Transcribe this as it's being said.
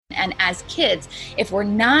And as kids, if we're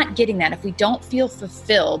not getting that, if we don't feel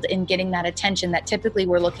fulfilled in getting that attention that typically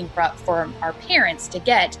we're looking for our parents to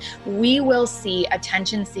get, we will see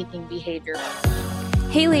attention-seeking behavior.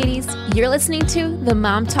 Hey ladies, you're listening to the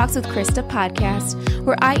Mom Talks with Krista podcast,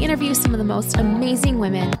 where I interview some of the most amazing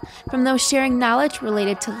women, from those sharing knowledge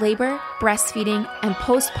related to labor, breastfeeding, and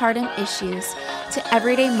postpartum issues, to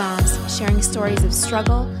everyday moms sharing stories of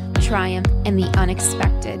struggle, triumph, and the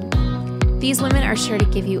unexpected. These women are sure to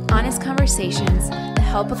give you honest conversations that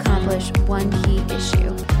help accomplish one key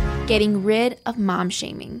issue: getting rid of mom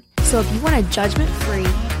shaming. So if you want a judgment-free,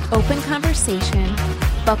 open conversation,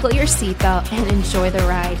 buckle your seatbelt and enjoy the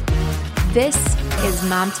ride. This is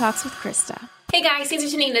Mom Talks with Krista. Hey guys, thanks for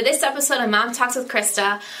tuning into this episode of Mom Talks with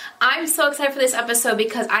Krista. I'm so excited for this episode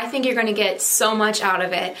because I think you're going to get so much out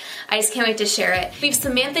of it. I just can't wait to share it. We have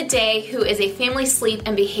Samantha Day, who is a family sleep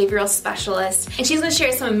and behavioral specialist, and she's going to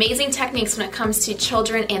share some amazing techniques when it comes to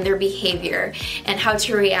children and their behavior and how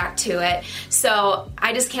to react to it. So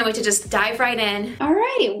I just can't wait to just dive right in. All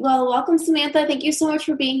right. Well, welcome, Samantha. Thank you so much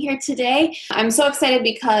for being here today. I'm so excited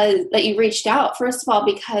that you reached out, first of all,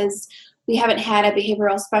 because we haven't had a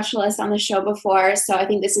behavioral specialist on the show before, so I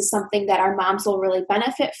think this is something that our moms will really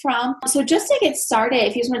benefit from. So just to get started,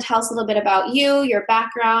 if you just want to tell us a little bit about you, your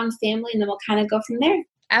background, family, and then we'll kind of go from there.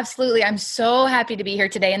 Absolutely. I'm so happy to be here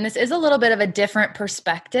today. And this is a little bit of a different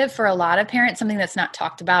perspective for a lot of parents, something that's not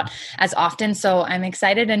talked about as often. So I'm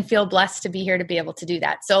excited and feel blessed to be here to be able to do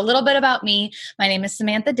that. So a little bit about me. My name is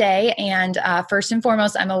Samantha Day. And first and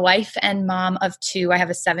foremost, I'm a wife and mom of two. I have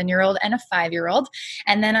a 7-year-old and a 5-year-old.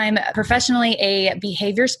 And then I'm professionally a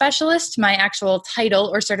behavior specialist. My actual title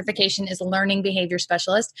or certification is learning behavior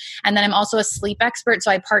specialist. And then I'm also a sleep expert.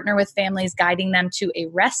 So I partner with families, guiding them to a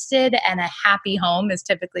rested and a happy home is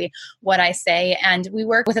typically what I say. And we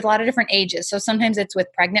work with a lot of different ages. So sometimes it's with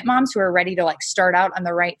pregnant moms who are ready to start out on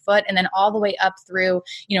the right foot, and then all the way up through,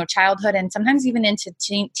 childhood and sometimes even into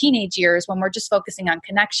teenage years when we're just focusing on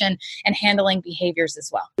connection and handling behaviors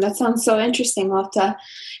as well. That sounds so interesting. We'll have to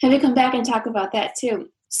have you come back and talk about that too.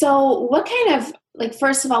 So what kind of,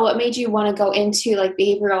 first of all, what made you want to go into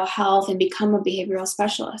behavioral health and become a behavioral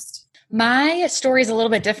specialist? My story is a little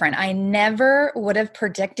bit different. I never would have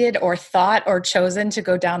predicted or thought or chosen to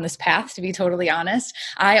go down this path, to be totally honest.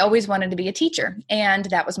 I always wanted to be a teacher, and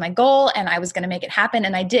that was my goal, and I was going to make it happen,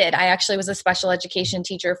 and I did. I actually was a special education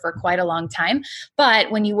teacher for quite a long time,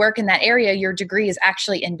 but when you work in that area, your degree is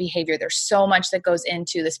actually in behavior. There's so much that goes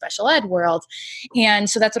into the special ed world, and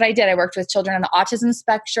so that's what I did. I worked with children on the autism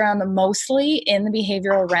spectrum, mostly in the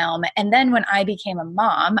behavioral realm, and then when I became a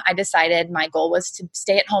mom, I decided my goal was to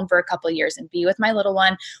stay at home for a couple of years and be with my little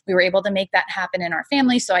one. We were able to make that happen in our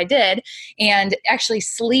family, so I did. And actually,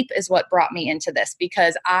 sleep is what brought me into this,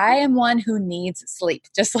 because I am one who needs sleep,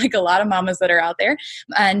 just like a lot of mamas that are out there.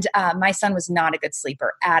 And my son was not a good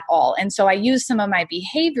sleeper at all. And so I used some of my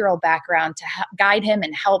behavioral background to guide him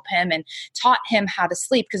and help him and taught him how to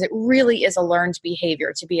sleep, because it really is a learned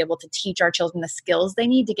behavior to be able to teach our children the skills they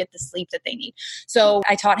need to get the sleep that they need. So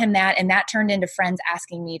I taught him that, and that turned into friends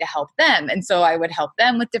asking me to help them. And so I would help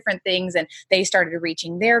them with different things, and they started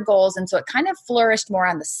reaching their goals. And so it kind of flourished more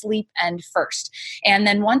on the sleep end first. And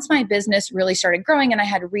then once my business really started growing and I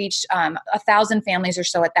had reached 1,000 families or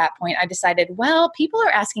so at that point, I decided, well, people are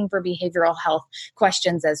asking for behavioral health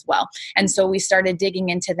questions as well. And so we started digging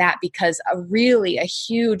into that, because a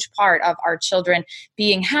huge part of our children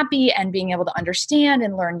being happy and being able to understand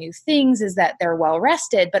and learn new things is that they're well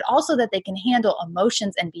rested, but also that they can handle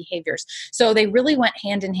emotions and behaviors. So they really went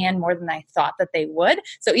hand in hand more than I thought that they would.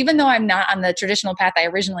 So even though I'm not on the traditional path I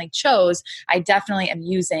originally chose, I definitely am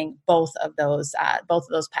using both of those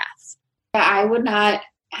paths. I would not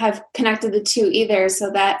have connected the two either.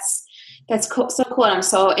 So that's cool, so cool. And I'm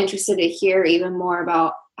so interested to hear even more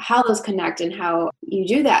about how those connect and how you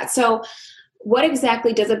do that. So what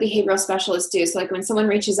exactly does a behavioral specialist do? So when someone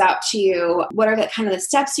reaches out to you, what are the kind of the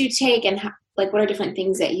steps you take, and what are different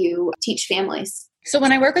things that you teach families? So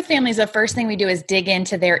when I work with families, the first thing we do is dig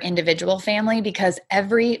into their individual family, because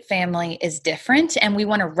every family is different, and we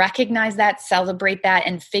want to recognize that, celebrate that,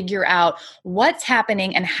 and figure out what's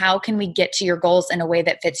happening and how can we get to your goals in a way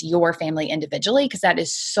that fits your family individually, because that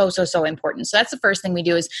is so, so, so important. So that's the first thing we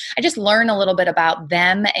do is I just learn a little bit about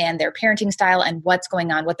them and their parenting style and what's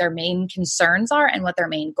going on, what their main concerns are and what their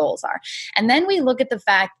main goals are. And then we look at the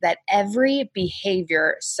fact that every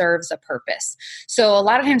behavior serves a purpose. So a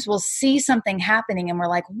lot of times we'll see something happen happening and we're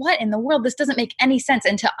like, what in the world? This doesn't make any sense.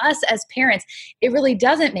 And to us as parents, it really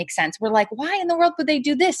doesn't make sense. We're like, why in the world would they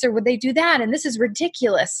do this or would they do that? And this is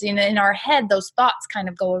ridiculous. In our head, those thoughts kind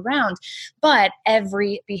of go around. But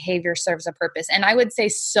every behavior serves a purpose. And I would say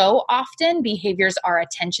so often behaviors are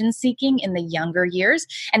attention seeking in the younger years.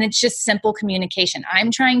 And it's just simple communication.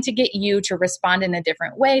 I'm trying to get you to respond in a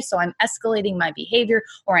different way. So I'm escalating my behavior,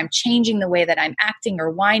 or I'm changing the way that I'm acting or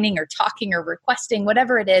whining or talking or requesting,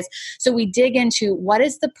 whatever it is. So we dig into what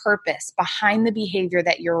is the purpose behind the behavior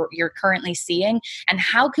that you're currently seeing, and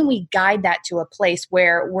how can we guide that to a place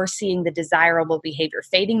where we're seeing the desirable behavior,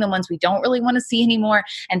 fading the ones we don't really want to see anymore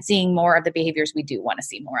and seeing more of the behaviors we do want to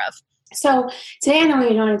see more of. So today I know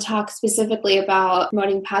we want to talk specifically about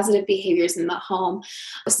promoting positive behaviors in the home.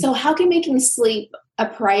 So how can making sleep a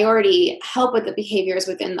priority help with the behaviors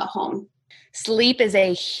within the home? Sleep is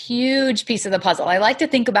a huge piece of the puzzle. I like to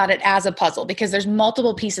think about it as a puzzle because there's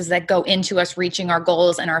multiple pieces that go into us reaching our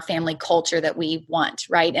goals and our family culture that we want,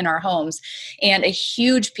 right, in our homes. And a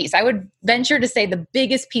huge piece, I would venture to say the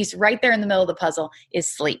biggest piece right there in the middle of the puzzle is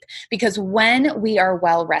sleep. Because when we are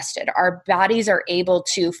well rested, our bodies are able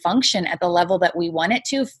to function at the level that we want it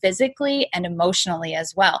to, physically and emotionally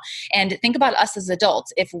as well. And think about us as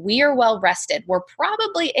adults. If we are well rested, we're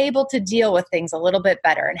probably able to deal with things a little bit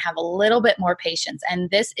better and have a little bit more patience. And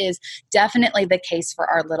this is definitely the case for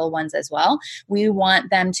our little ones as well. We want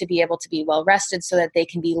them to be able to be well rested so that they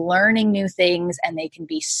can be learning new things and they can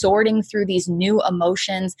be sorting through these new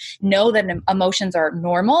emotions, know that emotions are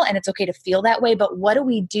normal and it's okay to feel that way. But what do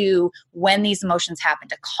we do when these emotions happen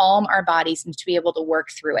to calm our bodies and to be able to work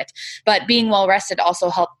through it? But being well rested also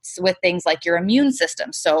helps with things like your immune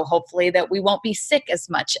system. So hopefully that we won't be sick as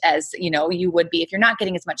much as, you would be if you're not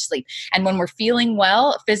getting as much sleep. And when we're feeling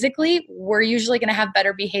well physically, we're usually going to have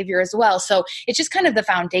better behavior as well. So it's just kind of the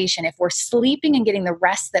foundation. If we're sleeping and getting the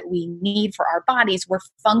rest that we need for our bodies, we're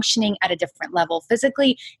functioning at a different level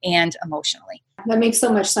physically and emotionally. That makes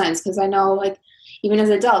so much sense because I know even as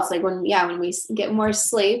adults, when we get more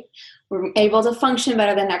sleep, we're able to function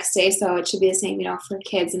better the next day. So it should be the same, for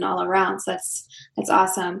kids and all around. So that's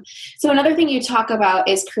awesome. So another thing you talk about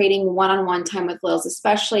is creating one-on-one time with littles,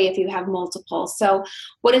 especially if you have multiple. So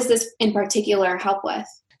what does this in particular help with?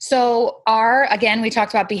 So again, we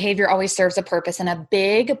talked about behavior always serves a purpose, and a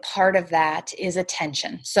big part of that is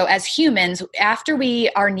attention. So as humans, after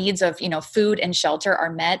our needs of, food and shelter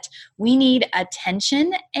are met, we need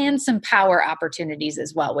attention and some power opportunities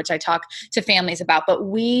as well, which I talk to families about, but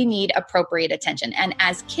we need appropriate attention. And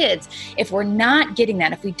as kids, if we're not getting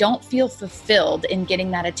that, if we don't feel fulfilled in getting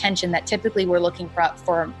that attention that typically we're looking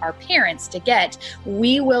for our parents to get,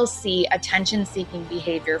 we will see attention-seeking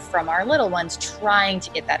behavior from our little ones trying to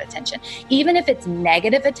get that attention. Even if it's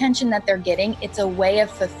negative attention that they're getting, it's a way of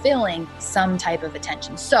fulfilling some type of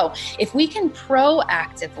attention. So if we can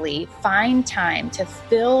proactively find time to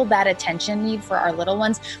fill that attention need for our little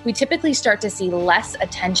ones, we typically start to see less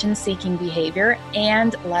attention-seeking behavior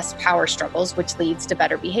and less power struggles, which leads to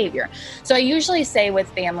better behavior. So I usually say with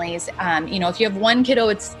families, if you have one kiddo,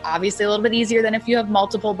 it's obviously a little bit easier than if you have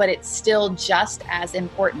multiple, but it's still just as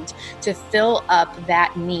important to fill up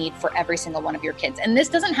that need for every single one of your kids. And this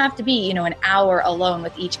doesn't have to be, an hour alone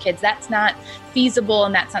with each kid. That's not feasible,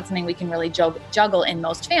 and that's not something we can really juggle in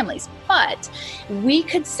most families. But we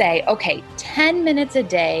could say, okay, 10 minutes a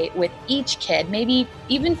day with each kid, maybe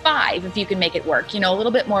even 5 if you can make it work. A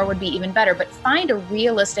little bit more would be even better, but find a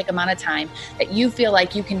realistic amount of time that you feel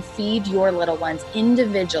like you can feed your little ones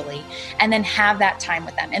individually and then have that time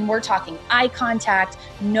with them. And we're talking eye contact,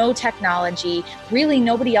 no technology, really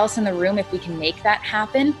nobody else in the room if we can make that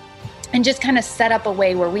happen. And just kind of set up a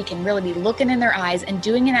way where we can really be looking in their eyes and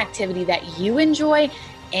doing an activity that you enjoy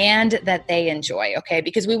and that they enjoy, okay?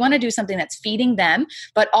 Because we want to do something that's feeding them,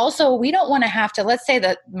 but also we don't want to have to, let's say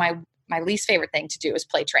that my least favorite thing to do is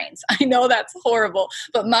play trains. I know that's horrible,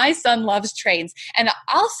 but my son loves trains and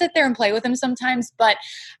I'll sit there and play with him sometimes. But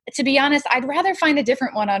to be honest, I'd rather find a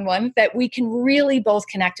different one-on-one that we can really both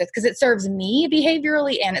connect with because it serves me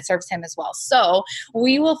behaviorally and it serves him as well. So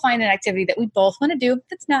we will find an activity that we both want to do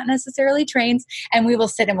that's not necessarily trains, and we will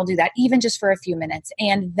sit and we'll do that even just for a few minutes.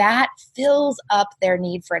 And that fills up their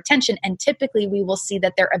need for attention. And typically we will see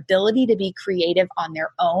that their ability to be creative on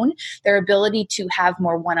their own, their ability to have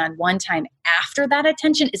more one-on-one time after that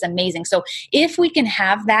attention is amazing. So if we can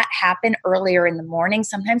have that happen earlier in the morning,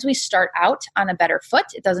 sometimes we start out on a better foot.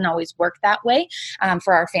 It doesn't always work that way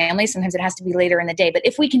for our families. Sometimes it has to be later in the day. But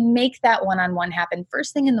if we can make that one-on-one happen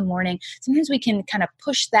first thing in the morning, sometimes we can kind of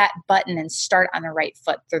push that button and start on the right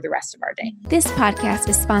foot through the rest of our day. This podcast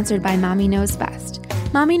is sponsored by Mommy Knows Best.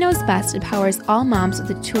 Mommy Knows Best empowers all moms with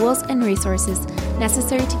the tools and resources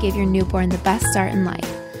necessary to give your newborn the best start in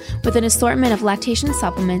life. With an assortment of lactation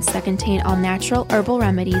supplements that contain all natural herbal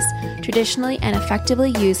remedies traditionally and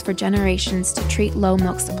effectively used for generations to treat low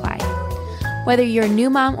milk supply. Whether you're a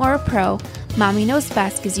new mom or a pro, Mommy Knows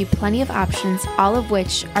Best gives you plenty of options, all of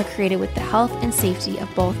which are created with the health and safety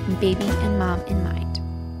of both baby and mom in mind.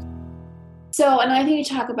 So another thing you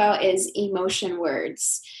talk about is emotion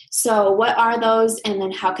words. So what are those, and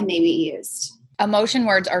then how can they be used? Emotion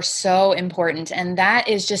words are so important, and that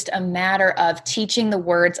is just a matter of teaching the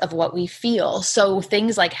words of what we feel. So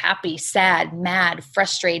things like happy, sad, mad,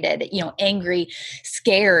 frustrated, angry,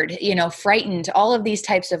 scared, frightened, all of these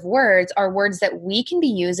types of words are words that we can be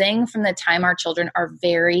using from the time our children are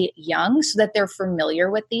very young so that they're familiar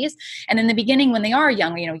with these. And in the beginning, when they are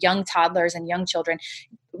young, young toddlers and young children,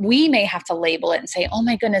 we may have to label it and say, oh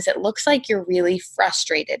my goodness, it looks like you're really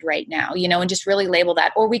frustrated right now, and just really label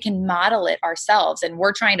that. Or we can model it ourselves, and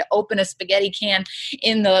we're trying to open a spaghetti can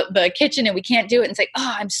in the kitchen and we can't do it, and say,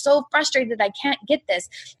 oh, I'm so frustrated, I can't get this.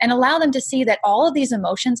 And allow them to see that all of these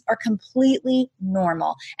emotions are completely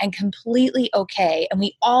normal and completely okay. And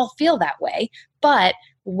we all feel that way. But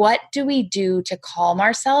what do we do to calm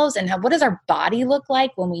ourselves, and what does our body look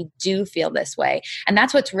like when we do feel this way? And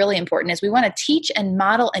that's what's really important, is we want to teach and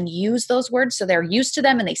model and use those words so they're used to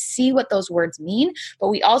them and they see what those words mean. But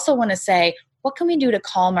we also want to say, what can we do to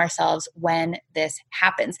calm ourselves when this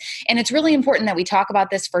happens? And it's really important that we talk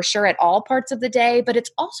about this for sure at all parts of the day, but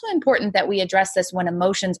it's also important that we address this when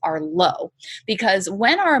emotions are low. Because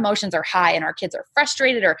when our emotions are high and our kids are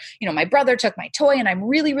frustrated, or, my brother took my toy and I'm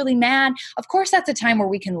really, really mad, of course, that's a time where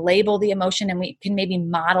we can label the emotion and we can maybe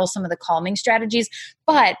model some of the calming strategies.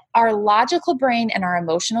 But our logical brain and our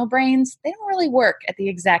emotional brains, they don't really work at the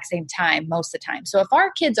exact same time most of the time. So if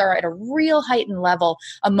our kids are at a real heightened level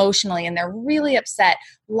emotionally and they're really upset,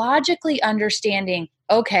 logically understanding,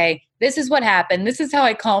 okay, this is what happened, this is how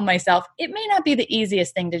I calm myself, it may not be the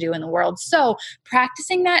easiest thing to do in the world. So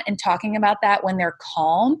practicing that and talking about that when they're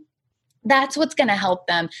calm, that's what's going to help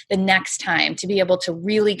them the next time to be able to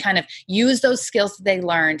really kind of use those skills that they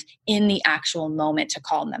learned in the actual moment to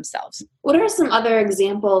calm themselves. What are some other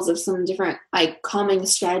examples of some different calming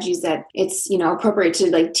strategies that it's, appropriate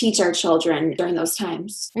to teach our children during those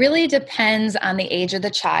times? Really depends on the age of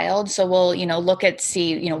the child. So we'll, look at,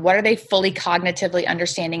 what are they fully cognitively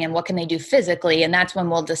understanding and what can they do physically? And that's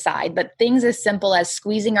when we'll decide. But things as simple as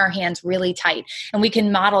squeezing our hands really tight, and we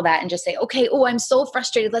can model that and just say, okay, I'm so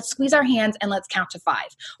frustrated. Let's squeeze our hands and let's count to 5.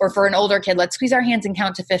 Or for an older kid, let's squeeze our hands and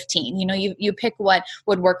count to 15. You pick what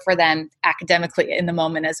would work for them academically in the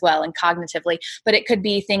moment as well and cognitively. But it could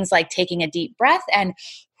be things like taking a deep breath and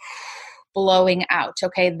blowing out.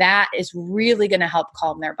 Okay, that is really going to help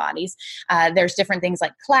calm their bodies. There's different things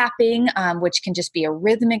like clapping, which can just be a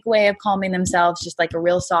rhythmic way of calming themselves, just like a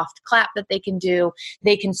real soft clap that they can do.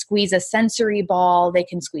 They can squeeze a sensory ball. They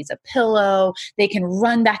can squeeze a pillow. They can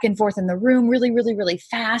run back and forth in the room really, really, really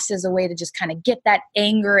fast as a way to just kind of get that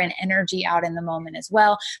anger and energy out in the moment as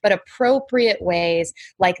well. But appropriate ways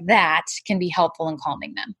like that can be helpful in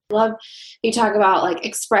calming them. Love you talk about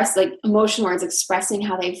express emotion words, expressing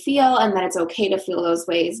how they feel, and that it's okay to feel those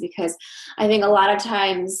ways, because I think a lot of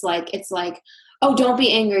times it's oh, don't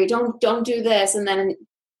be angry, don't do this, and then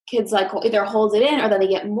kids either hold it in or then they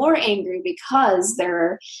get more angry because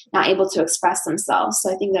they're not able to express themselves.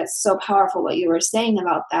 So I think that's so powerful what you were saying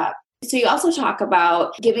about that. So you also talk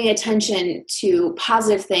about giving attention to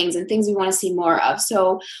positive things and things we want to see more of.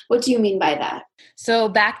 So what do you mean by that? So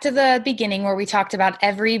back to the beginning where we talked about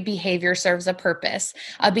every behavior serves a purpose.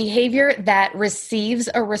 A behavior that receives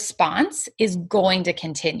a response is going to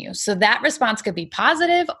continue. So that response could be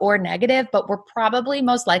positive or negative, but we're probably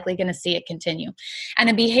most likely going to see it continue. And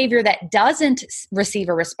a behavior that doesn't receive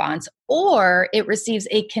a response, or it receives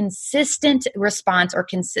a consistent response or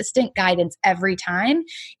consistent guidance every time,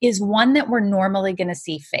 is one that we're normally going to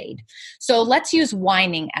see fade. So let's use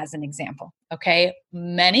whining as an example. Okay.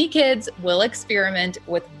 Many kids will experiment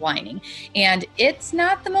with whining, and it's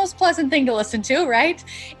not the most pleasant thing to listen to, right?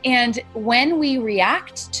 And when we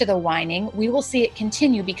react to the whining, we will see it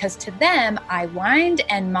continue because to them, I whined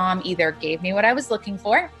and mom either gave me what I was looking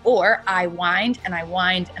for, or I whined and I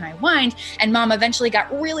whined and I whined, and mom eventually got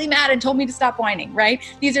really mad and told me to stop whining, right?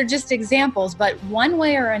 These are just examples, but one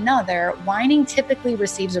way or another, whining typically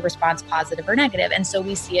receives a response, positive or negative. And so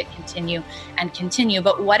we see it continue and continue.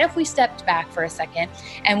 But what if we stepped back for a second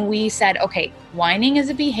and we said, okay, whining is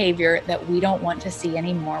a behavior that we don't want to see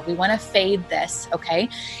anymore. We want to fade this, okay?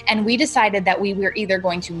 And we decided that we were either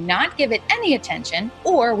going to not give it any attention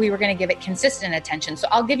or we were going to give it consistent attention. So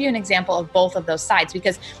I'll give you an example of both of those sides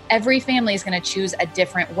because every family is going to choose a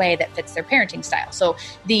different way that fits their parenting style. So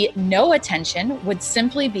the no attention would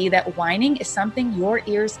simply be that whining is something your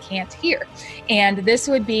ears can't hear. And this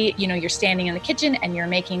would be, you're standing in the kitchen and you're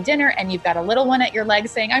making dinner and you've got a little one at your leg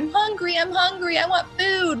saying, I'm hungry, I want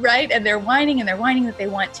food, right? And they're whining that they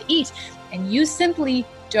want to eat. And you simply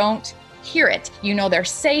don't hear it. They're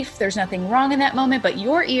safe. There's nothing wrong in that moment, but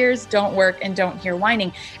your ears don't work and don't hear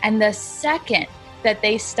whining. And the second that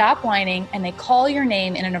they stop whining and they call your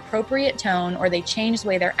name in an appropriate tone or they change the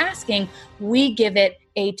way they're asking, we give it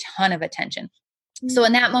a ton of attention. So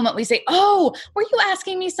in that moment, we say, oh, were you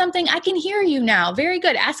asking me something? I can hear you now. Very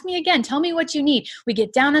good. Ask me again. Tell me what you need. We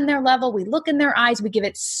get down on their level. We look in their eyes. We give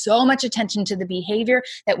it so much attention to the behavior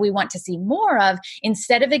that we want to see more of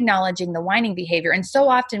instead of acknowledging the whining behavior. And so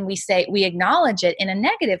often we acknowledge it in a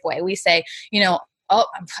negative way. We say, oh,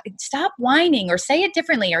 stop whining, or say it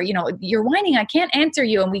differently, or, you're whining, I can't answer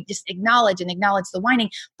you. And we just acknowledge the whining,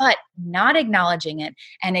 but not acknowledging it.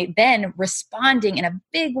 And then responding in a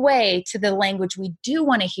big way to the language we do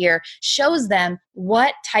want to hear shows them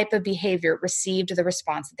what type of behavior received the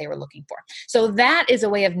response that they were looking for. So that is a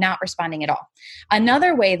way of not responding at all.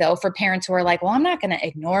 Another way, though, for parents who are like, well, I'm not going to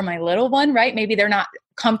ignore my little one, right? Maybe they're not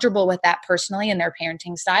comfortable with that personally in their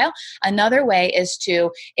parenting style. Another way is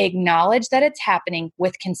to acknowledge that it's happening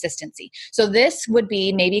with consistency. So this would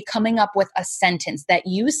be maybe coming up with a sentence that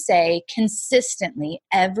you say consistently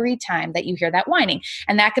every time that you hear that whining.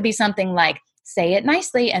 And that could be something like, say it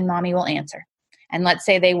nicely and mommy will answer. And let's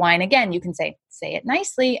say they whine again, you can say it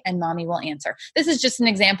nicely and mommy will answer. This is just an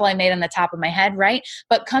example I made on the top of my head, right?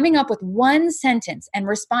 But coming up with one sentence and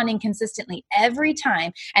responding consistently every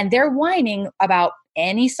time, and they're whining about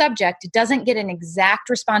any subject, doesn't get an exact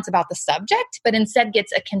response about the subject, but instead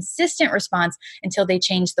gets a consistent response until they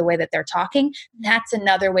change the way that they're talking. That's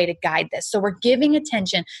another way to guide this. So we're giving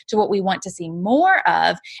attention to what we want to see more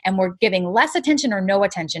of, and we're giving less attention or no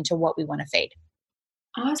attention to what we want to fade.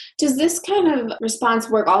 Awesome. Does this kind of response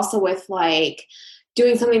work also with like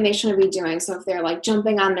doing something they shouldn't be doing? So if they're like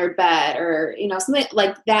jumping on their bed or, something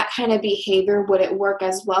like that kind of behavior, would it work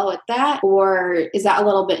as well with that? Or is that a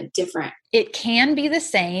little bit different? It can be the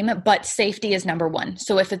same, but safety is number one.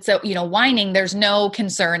 So if it's, whining, there's no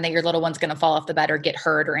concern that your little one's going to fall off the bed or get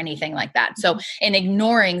hurt or anything like that. So an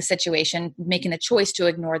ignoring situation, making a choice to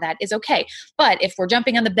ignore that is okay. But if we're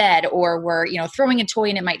jumping on the bed or we're, throwing a toy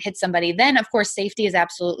and it might hit somebody, then of course safety is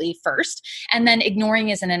absolutely first. And then ignoring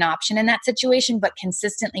isn't an option in that situation, but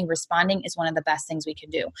consistently responding is one of the best things we can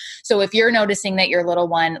do. So if you're noticing that your little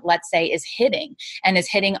one, let's say, is hitting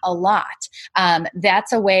a lot,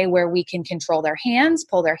 that's a way where we can control their hands,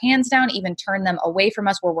 pull their hands down, even turn them away from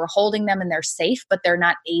us where we're holding them and they're safe, but they're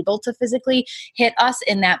not able to physically hit us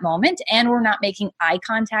in that moment. And we're not making eye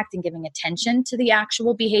contact and giving attention to the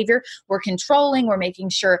actual behavior. We're making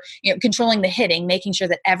sure, controlling the hitting, making sure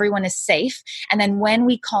that everyone is safe. And then when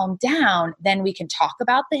we calm down, then we can talk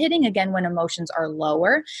about the hitting again when emotions are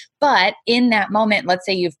lower. But in that moment, let's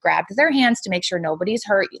say you've grabbed their hands to make sure nobody's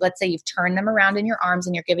hurt. Let's say you've turned them around in your arms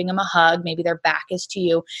and you're giving them a hug. Maybe their back is to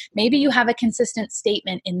you. Maybe you have a consistent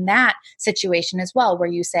statement in that situation as well, where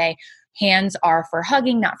you say, hands are for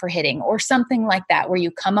hugging, not for hitting, or something like that, where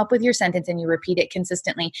you come up with your sentence and you repeat it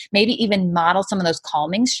consistently. Maybe even model some of those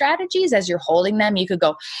calming strategies as you're holding them. You could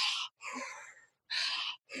go,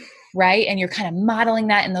 right? And you're kind of modeling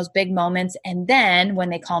that in those big moments. And then when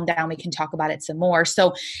they calm down, we can talk about it some more.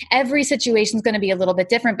 So every situation is going to be a little bit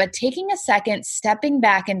different, but taking a second, stepping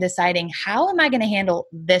back and deciding, how am I going to handle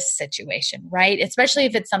this situation, right? Especially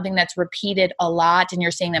if it's something that's repeated a lot and you're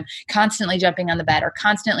seeing them constantly jumping on the bed or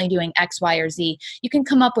constantly doing X, Y, or Z, you can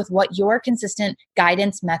come up with what your consistent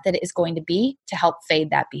guidance method is going to be to help fade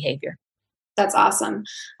that behavior. That's awesome.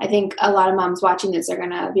 I think a lot of moms watching this are going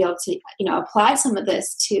to be able to, apply some of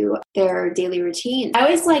this to their daily routine. I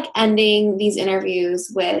always like ending these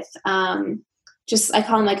interviews with I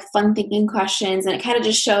call them like fun thinking questions, and it kind of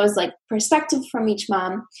just shows like perspective from each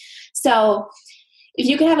mom. So If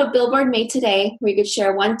you could have a billboard made today where you could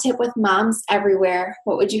share one tip with moms everywhere,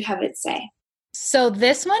 what would you have it say? So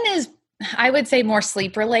this one is, I would say, more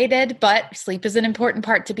sleep related, but sleep is an important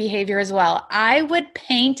part to behavior as well. I would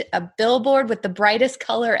paint a billboard with the brightest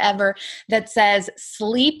color ever that says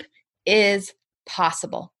sleep is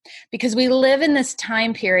possible, because we live in this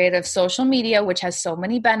time period of social media, which has so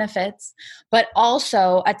many benefits, but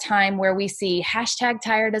also a time where we see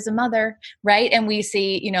 #tired as a mother, right? And we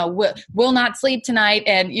see, will not sleep tonight,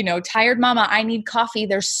 and, tired mama, I need coffee.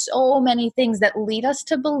 There's so many things that lead us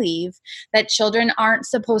to believe that children aren't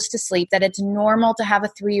supposed to sleep, that it's normal to have a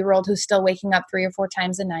 3-year-old who's still waking up 3 or 4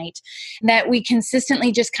 times a night, that we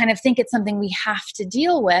consistently just kind of think it's something we have to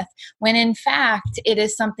deal with, when in fact, it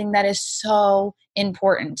is something that is so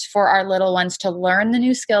important for our little ones to learn the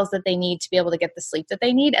new skills that they need to be able to get the sleep that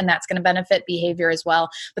they need. And that's going to benefit behavior as well.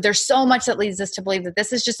 But there's so much that leads us to believe that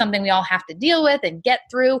this is just something we all have to deal with and get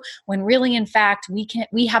through, when really, in fact,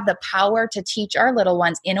 we have the power to teach our little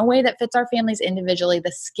ones in a way that fits our families individually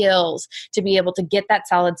the skills to be able to get that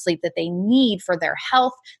solid sleep that they need for their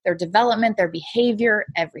health, their development, their behavior,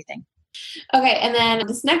 everything. Okay, and then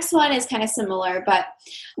this next one is kind of similar, but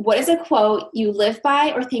what is a quote you live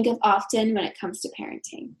by or think of often when it comes to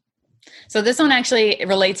parenting? So this one actually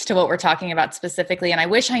relates to what we're talking about specifically, and I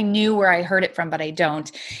wish I knew where I heard it from, but I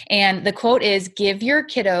don't. And the quote is, give your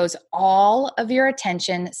kiddos all of your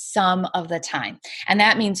attention some of the time. And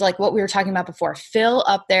that means, like what we were talking about before, fill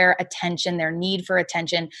up their attention, their need for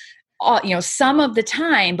attention, some of the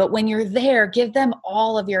time, but when you're there, give them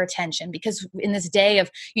all of your attention, because in this day of,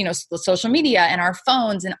 social media and our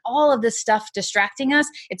phones and all of this stuff distracting us,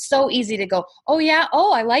 it's so easy to go, oh yeah,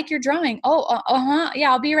 oh, I like your drawing. Oh, yeah,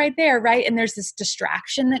 I'll be right there. Right. And there's this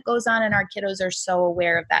distraction that goes on, and our kiddos are so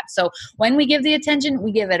aware of that. So when we give the attention,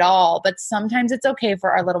 we give it all, but sometimes it's okay for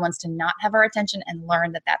our little ones to not have our attention and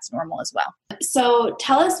learn that that's normal as well. So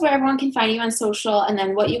tell us where everyone can find you on social, and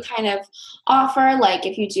then what you kind of offer, like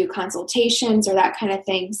if you do consultations or that kind of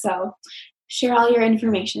thing. So share all your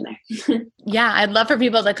information there. Yeah, I'd love for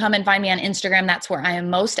people to come and find me on Instagram. That's where I am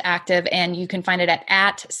most active. And you can find it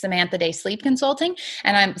at Samantha Day Sleep Consulting.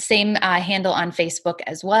 And I'm same handle on Facebook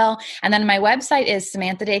as well. And then my website is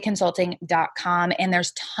samanthadayconsulting.com. And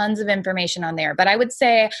there's tons of information on there. But I would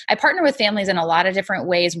say I partner with families in a lot of different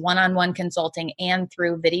ways, one-on-one consulting and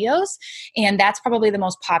through videos. And that's probably the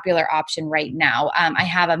most popular option right now. I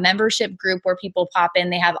have a membership group where people pop in.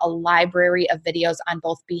 They have a library of videos on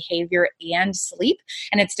both behavior and sleep.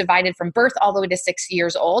 And it's divided from birth all the way to 6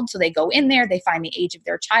 years old. So they go in there, they find the age of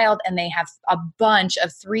their child, and they have a bunch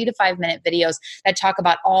of 3 to 5 minute videos that talk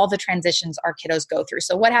about all the transitions our kiddos go through.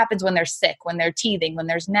 So what happens when they're sick, when they're teething, when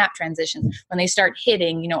there's nap transitions, when they start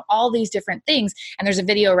hitting, all these different things. And there's a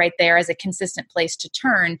video right there as a consistent place to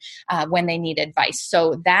turn when they need advice.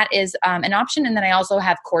 So that is an option. And then I also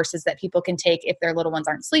have courses that people can take if their little ones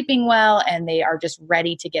aren't sleeping well and they are just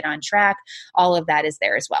ready to get on track. All of that is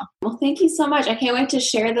there as well. Well, thank you so much. I can't wait to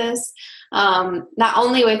share this, not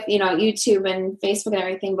only with, YouTube and Facebook and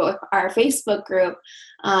everything, but with our Facebook group,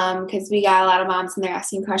 because we got a lot of moms and they're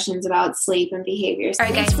asking questions about sleep and behaviors. All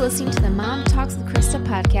right, guys, for listening to the Mom Talks with Krista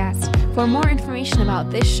podcast. For more information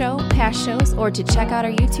about this show, past shows, or to check out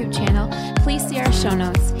our YouTube channel, please see our show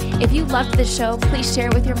notes. If you loved the show, please share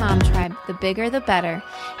it with your mom tribe. The bigger, the better.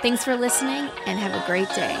 Thanks for listening, and have a great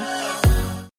day.